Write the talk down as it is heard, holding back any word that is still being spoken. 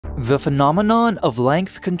The phenomenon of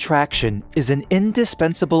length contraction is an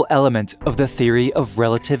indispensable element of the theory of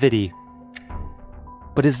relativity.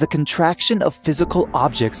 But is the contraction of physical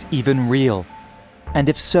objects even real? And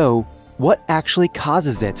if so, what actually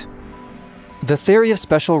causes it? The theory of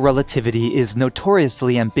special relativity is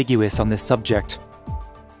notoriously ambiguous on this subject.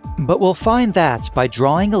 But we'll find that by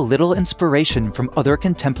drawing a little inspiration from other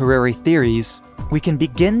contemporary theories, we can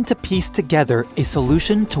begin to piece together a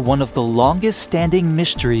solution to one of the longest-standing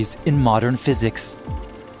mysteries in modern physics.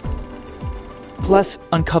 Plus,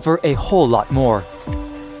 uncover a whole lot more.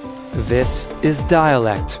 This is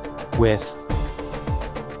Dialect with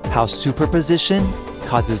How Superposition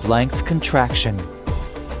Causes Length Contraction.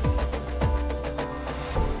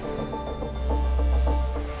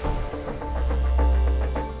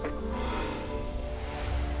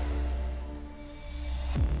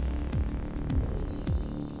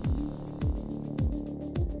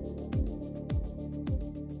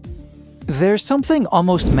 There's something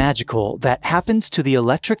almost magical that happens to the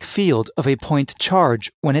electric field of a point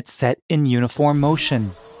charge when it's set in uniform motion.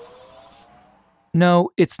 No,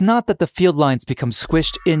 it's not that the field lines become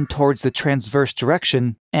squished in towards the transverse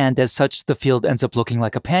direction, and as such the field ends up looking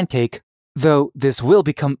like a pancake, though this will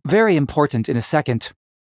become very important in a second.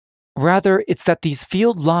 Rather, it's that these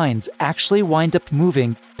field lines actually wind up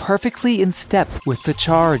moving perfectly in step with the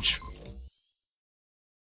charge.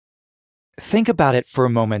 Think about it for a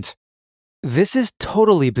moment. This is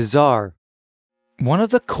totally bizarre. One of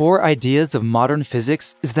the core ideas of modern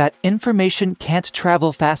physics is that information can't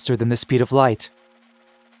travel faster than the speed of light.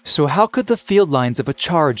 So how could the field lines of a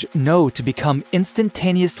charge know to become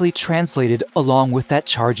instantaneously translated along with that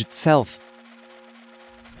charge itself?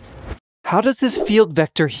 How does this field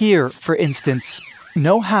vector here, for instance,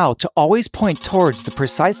 know how to always point towards the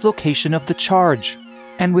precise location of the charge,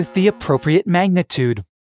 and with the appropriate magnitude,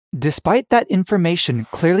 despite that information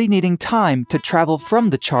clearly needing time to travel from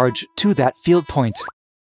the charge to that field point?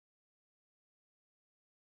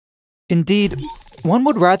 Indeed, one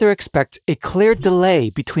would rather expect a clear delay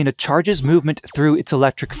between a charge's movement through its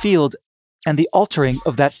electric field and the altering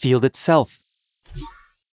of that field itself.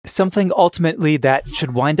 Something ultimately that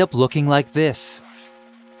should wind up looking like this.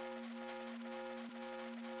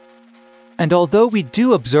 And although we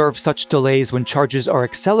do observe such delays when charges are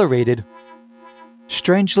accelerated,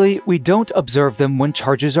 strangely, we don't observe them when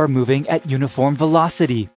charges are moving at uniform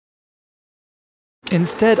velocity.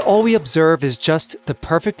 Instead, all we observe is just the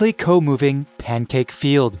perfectly co-moving pancake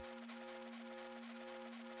field.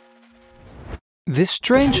 This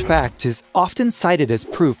strange fact is often cited as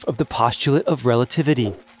proof of the postulate of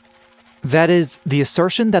relativity. That is, the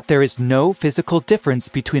assertion that there is no physical difference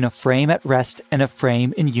between a frame at rest and a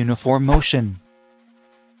frame in uniform motion.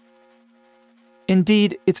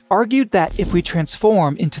 Indeed, it's argued that if we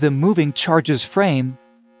transform into the moving charge's frame,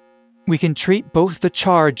 we can treat both the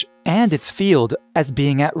charge and its field as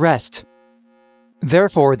being at rest.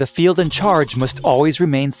 Therefore, the field and charge must always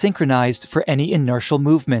remain synchronized for any inertial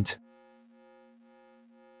movement.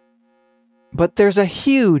 But there's a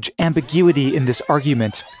huge ambiguity in this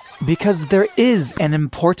argument, because there is an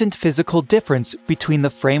important physical difference between the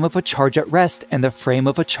frame of a charge at rest and the frame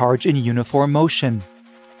of a charge in uniform motion,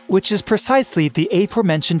 which is precisely the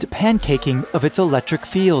aforementioned pancaking of its electric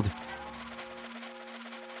field.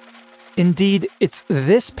 Indeed, it's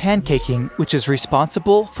this pancaking which is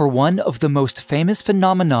responsible for one of the most famous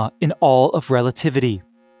phenomena in all of relativity: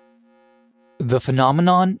 the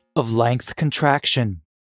phenomenon of length contraction.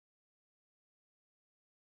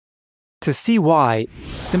 To see why,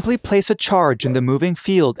 simply place a charge in the moving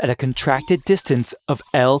field at a contracted distance of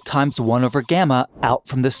L times 1 over gamma out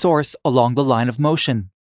from the source along the line of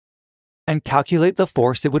motion, and calculate the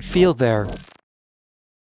force it would feel there.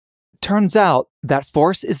 Turns out that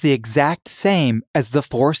force is the exact same as the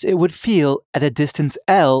force it would feel at a distance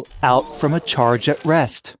L out from a charge at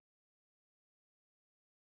rest.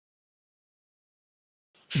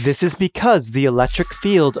 This is because the electric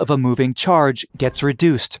field of a moving charge gets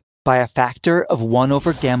reduced by a factor of 1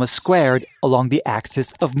 over gamma squared along the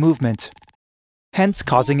axis of movement, hence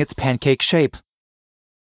causing its pancake shape.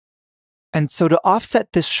 And so to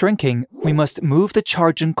offset this shrinking, we must move the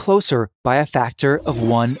charge in closer by a factor of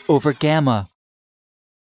 1 over gamma.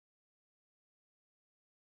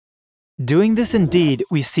 Doing this indeed,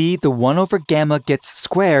 we see the 1 over gamma gets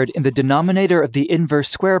squared in the denominator of the inverse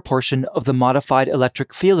square portion of the modified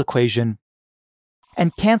electric field equation,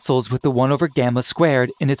 and cancels with the 1 over gamma squared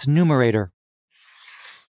in its numerator,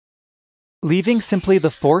 leaving simply the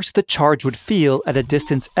force the charge would feel at a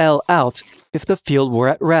distance L out if the field were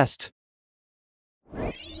at rest.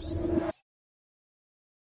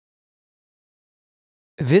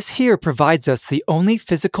 This here provides us the only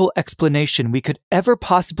physical explanation we could ever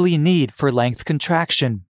possibly need for length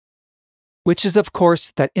contraction, which is of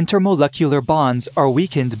course that intermolecular bonds are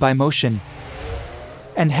weakened by motion,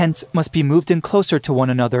 and hence must be moved in closer to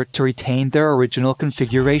one another to retain their original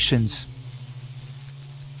configurations.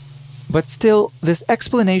 But still, this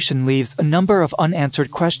explanation leaves a number of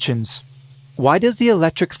unanswered questions. Why does the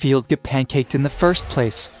electric field get pancaked in the first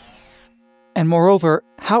place? And moreover,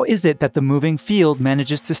 how is it that the moving field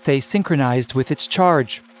manages to stay synchronized with its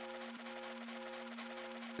charge?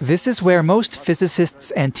 This is where most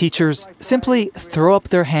physicists and teachers simply throw up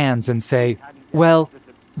their hands and say, well,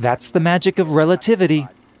 that's the magic of relativity.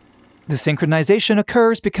 The synchronization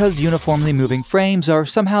occurs because uniformly moving frames are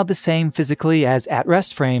somehow the same physically as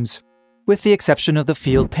at-rest frames, with the exception of the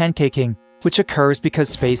field pancaking, which occurs because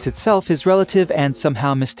space itself is relative and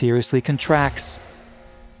somehow mysteriously contracts.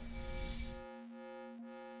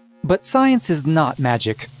 But science is not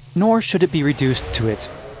magic, nor should it be reduced to it.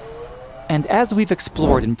 And as we've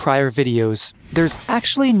explored in prior videos, there's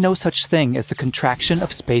actually no such thing as the contraction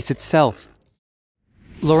of space itself.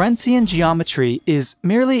 Lorentzian geometry is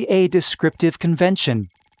merely a descriptive convention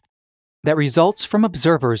that results from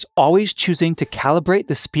observers always choosing to calibrate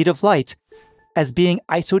the speed of light as being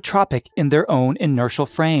isotropic in their own inertial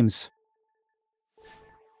frames.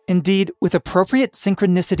 Indeed, with appropriate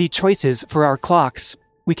synchronicity choices for our clocks,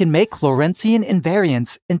 we can make Lorentzian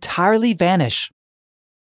invariance entirely vanish,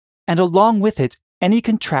 and along with it, any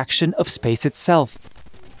contraction of space itself.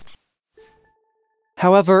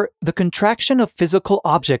 However, the contraction of physical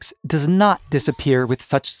objects does not disappear with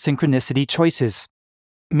such synchronicity choices,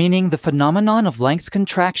 meaning the phenomenon of length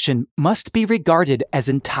contraction must be regarded as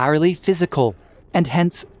entirely physical, and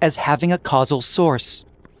hence as having a causal source.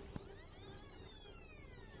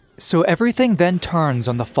 So everything then turns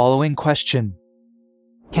on the following question.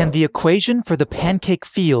 Can the equation for the pancake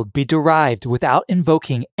field be derived without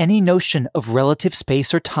invoking any notion of relative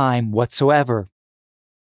space or time whatsoever,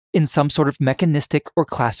 in some sort of mechanistic or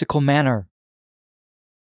classical manner?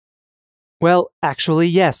 Well, actually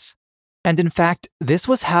yes. And in fact, this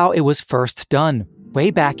was how it was first done, way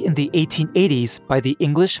back in the 1880s by the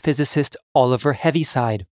English physicist Oliver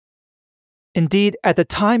Heaviside. Indeed, at the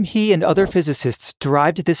time he and other physicists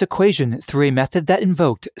derived this equation through a method that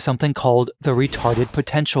invoked something called the retarded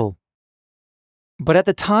potential. But at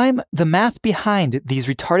the time, the math behind these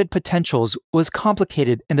retarded potentials was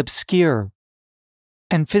complicated and obscure,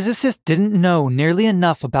 and physicists didn't know nearly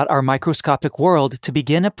enough about our microscopic world to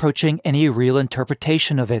begin approaching any real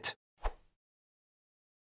interpretation of it.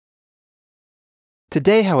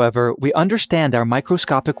 Today, however, we understand our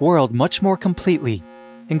microscopic world much more completely,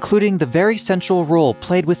 including the very central role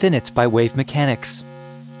played within it by wave mechanics.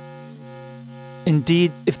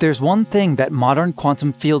 Indeed, if there's one thing that modern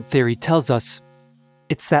quantum field theory tells us,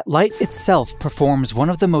 it's that light itself performs one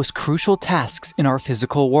of the most crucial tasks in our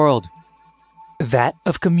physical world, that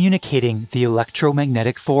of communicating the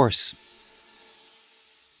electromagnetic force.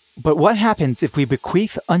 But what happens if we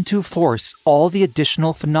bequeath unto force all the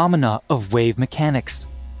additional phenomena of wave mechanics?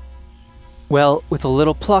 Well, with a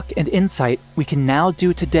little pluck and insight, we can now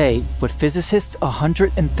do today what physicists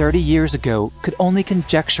 130 years ago could only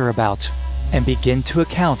conjecture about, and begin to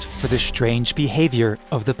account for the strange behavior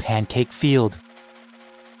of the pancake field.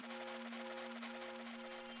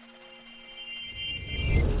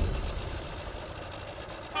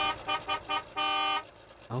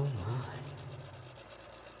 Oh my.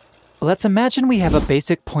 Let's imagine we have a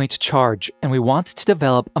basic point charge, and we want to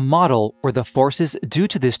develop a model where the forces due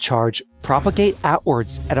to this charge propagate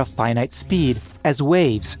outwards at a finite speed as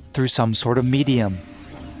waves through some sort of medium.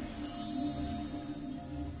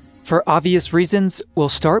 For obvious reasons, we'll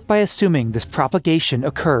start by assuming this propagation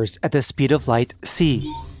occurs at the speed of light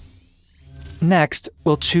c. Next,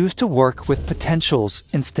 we'll choose to work with potentials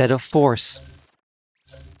instead of force.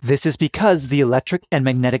 This is because the electric and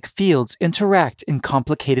magnetic fields interact in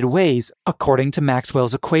complicated ways according to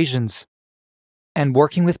Maxwell's equations, and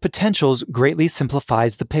working with potentials greatly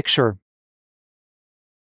simplifies the picture.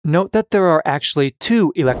 Note that there are actually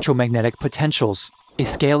two electromagnetic potentials, a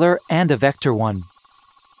scalar and a vector one.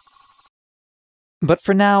 But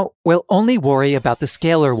for now, we'll only worry about the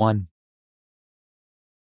scalar one.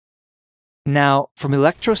 Now, from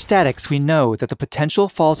electrostatics we know that the potential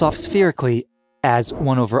falls off spherically as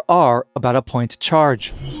 1 over r about a point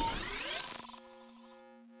charge.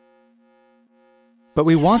 But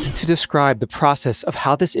we want to describe the process of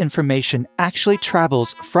how this information actually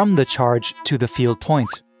travels from the charge to the field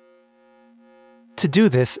point. To do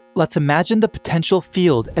this, let's imagine the potential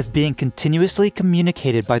field as being continuously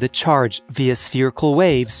communicated by the charge via spherical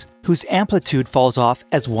waves, whose amplitude falls off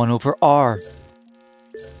as 1 over r.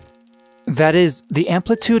 That is, the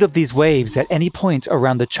amplitude of these waves at any point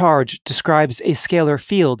around the charge describes a scalar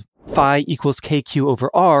field, phi equals kq over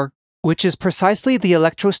r, which is precisely the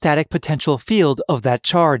electrostatic potential field of that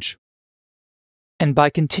charge. And by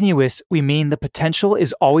continuous, we mean the potential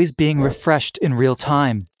is always being refreshed in real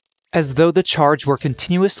time, as though the charge were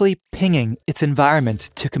continuously pinging its environment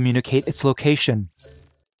to communicate its location.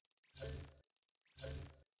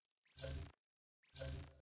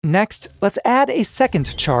 Next, let's add a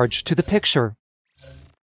second charge to the picture.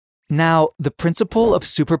 Now, the principle of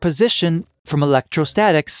superposition from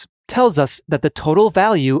electrostatics tells us that the total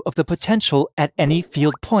value of the potential at any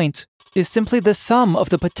field point is simply the sum of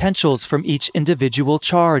the potentials from each individual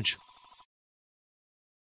charge.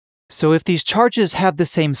 So if these charges have the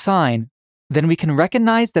same sign, then we can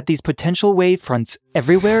recognize that these potential wavefronts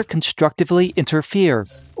everywhere constructively interfere,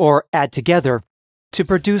 or add together, to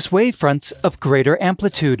produce wavefronts of greater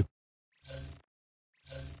amplitude.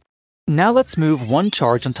 Now let's move one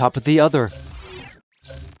charge on top of the other.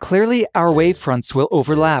 Clearly, our wavefronts will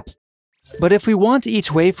overlap. But if we want each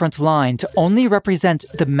wavefront line to only represent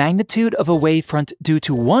the magnitude of a wavefront due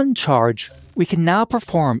to one charge, we can now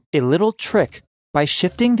perform a little trick by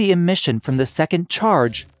shifting the emission from the second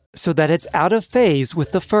charge so that it's out of phase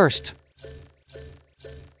with the first.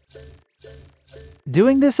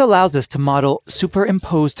 Doing this allows us to model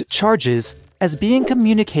superimposed charges as being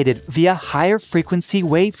communicated via higher frequency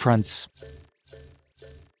wavefronts.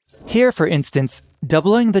 Here, for instance,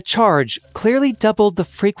 doubling the charge clearly doubled the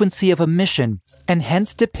frequency of emission and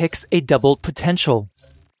hence depicts a doubled potential.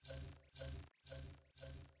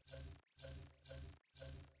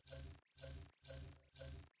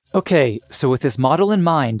 Okay, so with this model in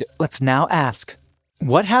mind, let's now ask,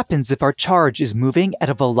 what happens if our charge is moving at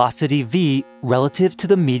a velocity v relative to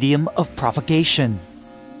the medium of propagation?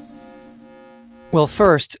 Well,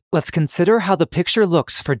 first, let's consider how the picture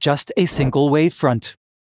looks for just a single wavefront.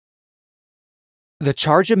 The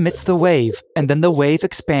charge emits the wave, and then the wave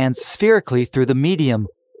expands spherically through the medium,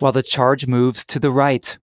 while the charge moves to the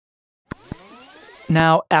right.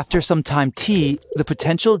 Now, after some time t, the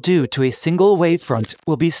potential due to a single wavefront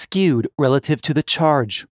will be skewed relative to the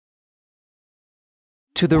charge.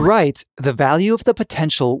 To the right, the value of the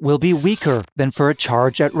potential will be weaker than for a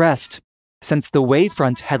charge at rest, since the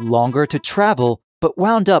wavefront had longer to travel but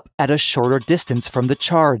wound up at a shorter distance from the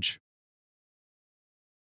charge.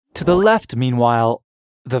 To the left, meanwhile,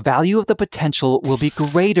 the value of the potential will be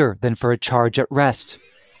greater than for a charge at rest,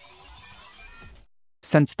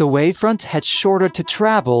 since the wavefront had shorter to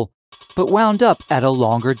travel but wound up at a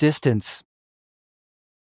longer distance.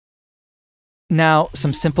 Now,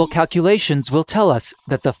 some simple calculations will tell us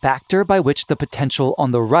that the factor by which the potential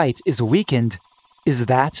on the right is weakened is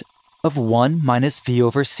that of 1 minus v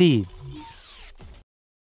over c,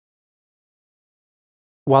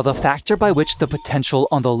 while the factor by which the potential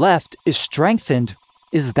on the left is strengthened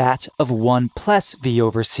is that of 1 plus v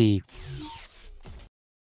over c.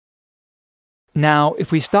 Now,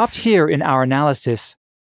 if we stopped here in our analysis,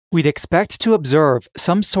 we'd expect to observe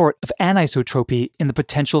some sort of anisotropy in the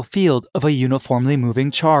potential field of a uniformly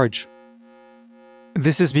moving charge.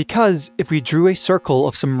 This is because if we drew a circle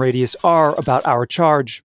of some radius r about our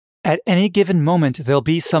charge, at any given moment there'll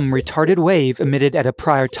be some retarded wave emitted at a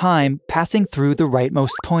prior time passing through the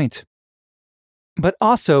rightmost point. But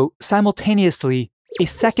also, simultaneously, a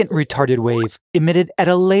second retarded wave emitted at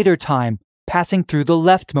a later time passing through the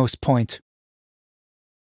leftmost point.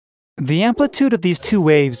 The amplitude of these two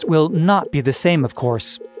waves will not be the same, of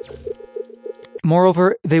course.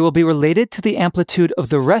 Moreover, they will be related to the amplitude of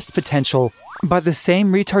the rest potential by the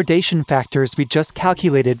same retardation factors we just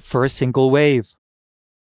calculated for a single wave.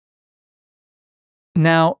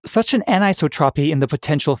 Now, such an anisotropy in the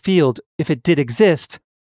potential field, if it did exist,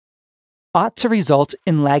 ought to result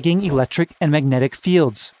in lagging electric and magnetic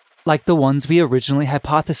fields, like the ones we originally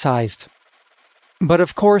hypothesized. But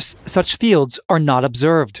of course, such fields are not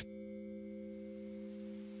observed.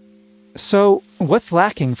 So, what's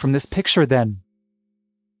lacking from this picture then?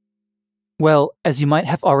 Well, as you might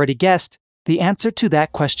have already guessed, the answer to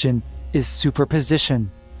that question is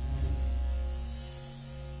superposition.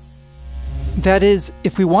 That is,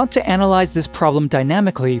 if we want to analyze this problem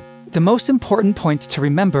dynamically, the most important point to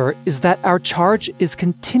remember is that our charge is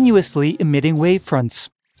continuously emitting wavefronts.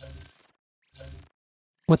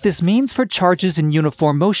 What this means for charges in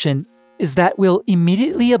uniform motion is that we'll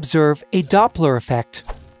immediately observe a Doppler effect,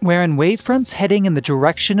 wherein wavefronts heading in the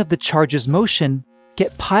direction of the charge's motion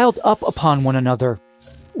get piled up upon one another,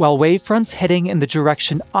 while wavefronts heading in the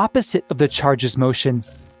direction opposite of the charge's motion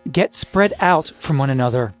get spread out from one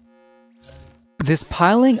another. This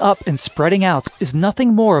piling up and spreading out is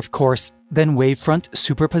nothing more, of course, than wavefront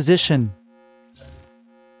superposition.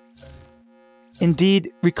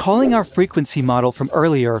 Indeed, recalling our frequency model from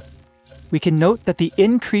earlier, we can note that the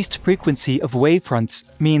increased frequency of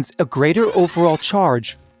wavefronts means a greater overall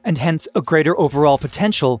charge, and hence a greater overall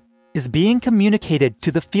potential, is being communicated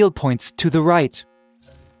to the field points to the right.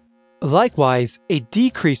 Likewise, a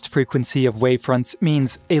decreased frequency of wavefronts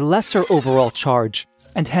means a lesser overall charge,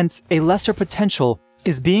 and hence a lesser potential,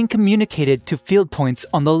 is being communicated to field points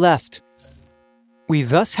on the left. We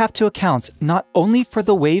thus have to account not only for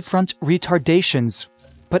the wavefront retardations,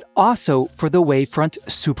 but also for the wavefront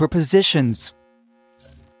superpositions.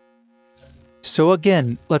 So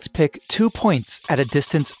again, let's pick 2 points at a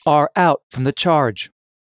distance r out from the charge.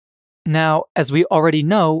 Now, as we already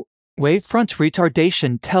know, wavefront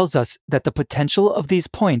retardation tells us that the potential of these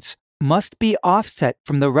points must be offset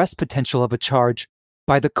from the rest potential of a charge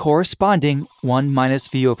by the corresponding 1 minus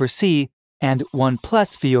v over c and 1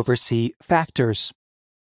 plus v over c factors.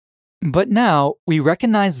 But now we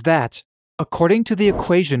recognize that, according to the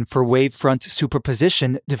equation for wavefront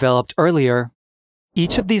superposition developed earlier,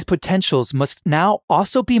 each of these potentials must now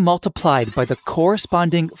also be multiplied by the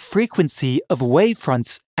corresponding frequency of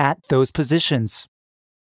wavefronts at those positions.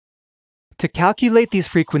 To calculate these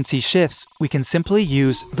frequency shifts, we can simply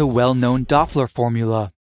use the well-known Doppler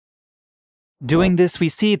formula. Doing this, we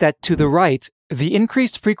see that to the right, the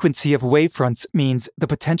increased frequency of wavefronts means the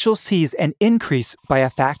potential sees an increase by a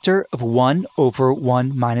factor of 1 over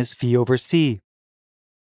 1 minus v over c.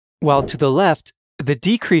 While to the left, the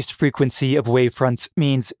decreased frequency of wavefronts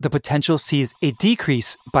means the potential sees a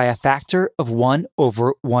decrease by a factor of 1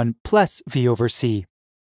 over 1 plus v over c.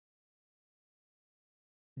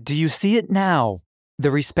 Do you see it now?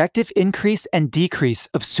 The respective increase and decrease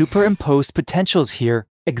of superimposed potentials here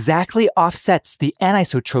exactly offsets the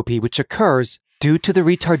anisotropy which occurs due to the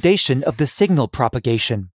retardation of the signal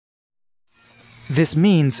propagation. This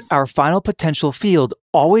means our final potential field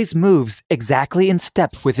always moves exactly in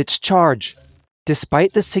step with its charge,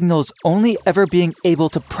 despite the signals only ever being able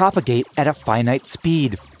to propagate at a finite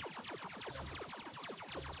speed.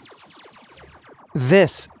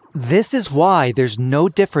 This is why there's no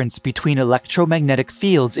difference between electromagnetic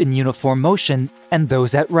fields in uniform motion and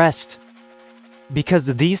those at rest.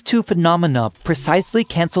 Because these two phenomena precisely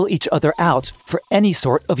cancel each other out for any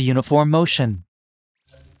sort of uniform motion.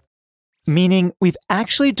 Meaning we've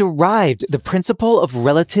actually derived the principle of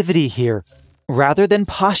relativity here, rather than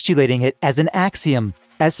postulating it as an axiom,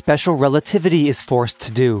 as special relativity is forced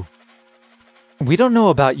to do. We don't know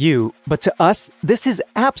about you, but to us, this is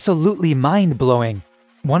absolutely mind-blowing.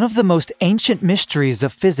 One of the most ancient mysteries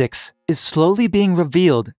of physics is slowly being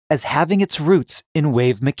revealed as having its roots in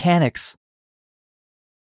wave mechanics.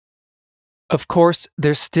 Of course,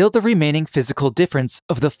 there's still the remaining physical difference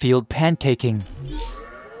of the field pancaking,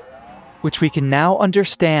 which we can now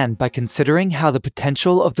understand by considering how the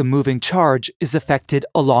potential of the moving charge is affected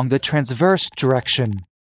along the transverse direction.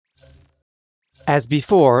 As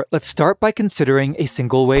before, let's start by considering a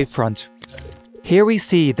single wavefront. Here we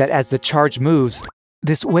see that as the charge moves,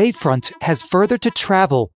 this wavefront has further to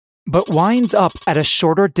travel, but winds up at a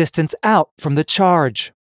shorter distance out from the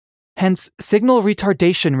charge. Hence, signal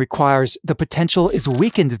retardation requires the potential is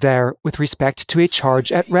weakened there with respect to a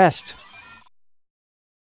charge at rest.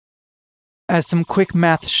 As some quick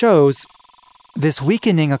math shows, this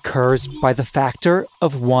weakening occurs by the factor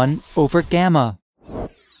of 1 over gamma.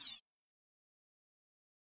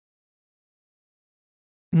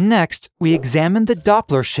 Next, we examine the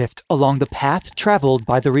Doppler shift along the path traveled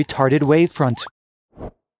by the retarded wavefront,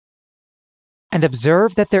 and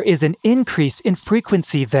observe that there is an increase in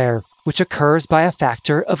frequency there, which occurs by a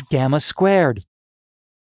factor of gamma squared.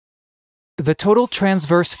 The total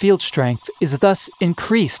transverse field strength is thus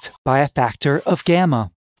increased by a factor of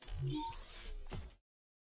gamma.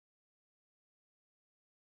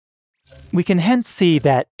 We can hence see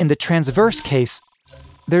that in the transverse case,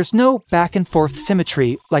 there's no back-and-forth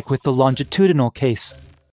symmetry like with the longitudinal case.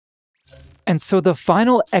 And so the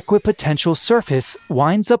final equipotential surface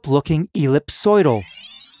winds up looking ellipsoidal,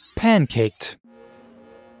 pancaked.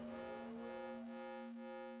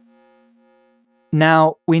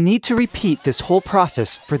 Now, we need to repeat this whole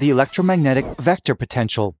process for the electromagnetic vector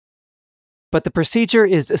potential. But the procedure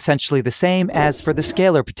is essentially the same as for the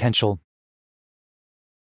scalar potential.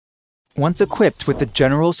 Once equipped with the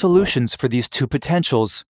general solutions for these two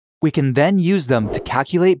potentials, we can then use them to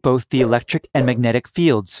calculate both the electric and magnetic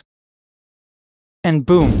fields. And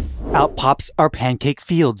boom, out pops our pancake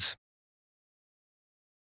fields.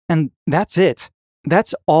 And that's it.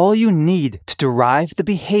 That's all you need to derive the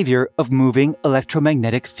behavior of moving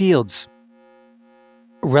electromagnetic fields.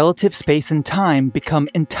 Relative space and time become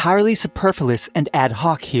entirely superfluous and ad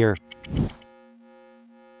hoc here.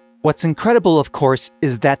 What's incredible, of course,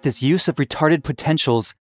 is that this use of retarded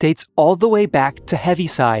potentials dates all the way back to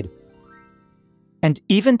Heaviside. And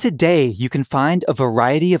even today, you can find a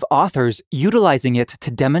variety of authors utilizing it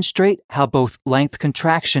to demonstrate how both length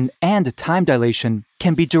contraction and time dilation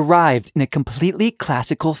can be derived in a completely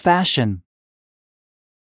classical fashion.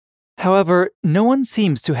 However, no one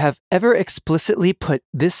seems to have ever explicitly put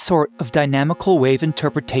this sort of dynamical wave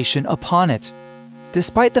interpretation upon it,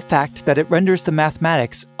 despite the fact that it renders the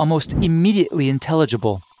mathematics almost immediately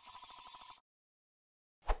intelligible.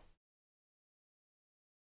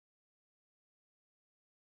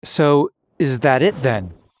 So, is that it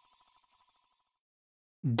then?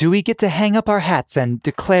 Do we get to hang up our hats and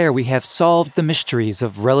declare we have solved the mysteries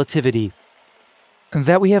of relativity?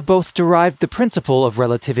 That we have both derived the principle of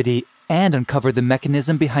relativity and uncovered the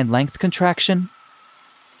mechanism behind length contraction?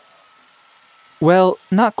 Well,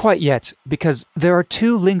 not quite yet, because there are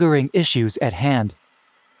two lingering issues at hand.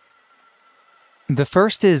 The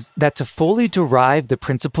first is that to fully derive the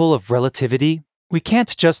principle of relativity, we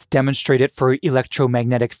can't just demonstrate it for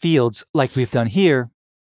electromagnetic fields like we've done here.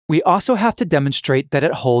 We also have to demonstrate that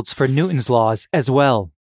it holds for Newton's laws as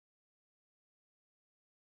well.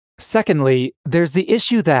 Secondly, there's the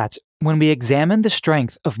issue that, when we examine the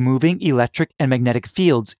strength of moving electric and magnetic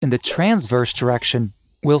fields in the transverse direction,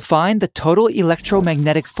 we'll find the total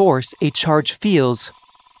electromagnetic force a charge feels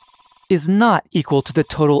is not equal to the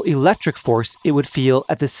total electric force it would feel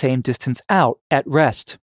at the same distance out at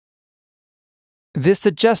rest. This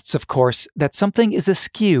suggests, of course, that something is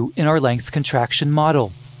askew in our length contraction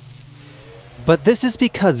model. But this is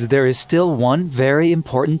because there is still one very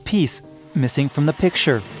important piece missing from the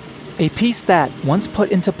picture. A piece that, once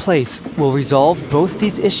put into place, will resolve both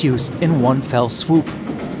these issues in one fell swoop.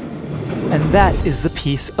 And that is the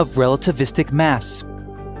piece of relativistic mass.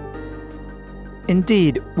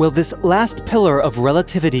 Indeed, will this last pillar of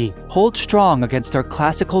relativity hold strong against our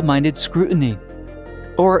classical-minded scrutiny?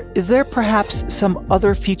 Or is there perhaps some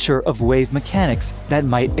other feature of wave mechanics that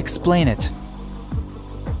might explain it?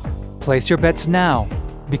 Place your bets now,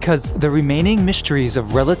 because the remaining mysteries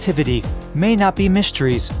of relativity may not be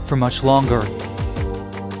mysteries for much longer.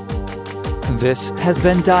 This has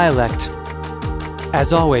been Dialect.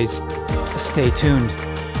 As always, stay tuned.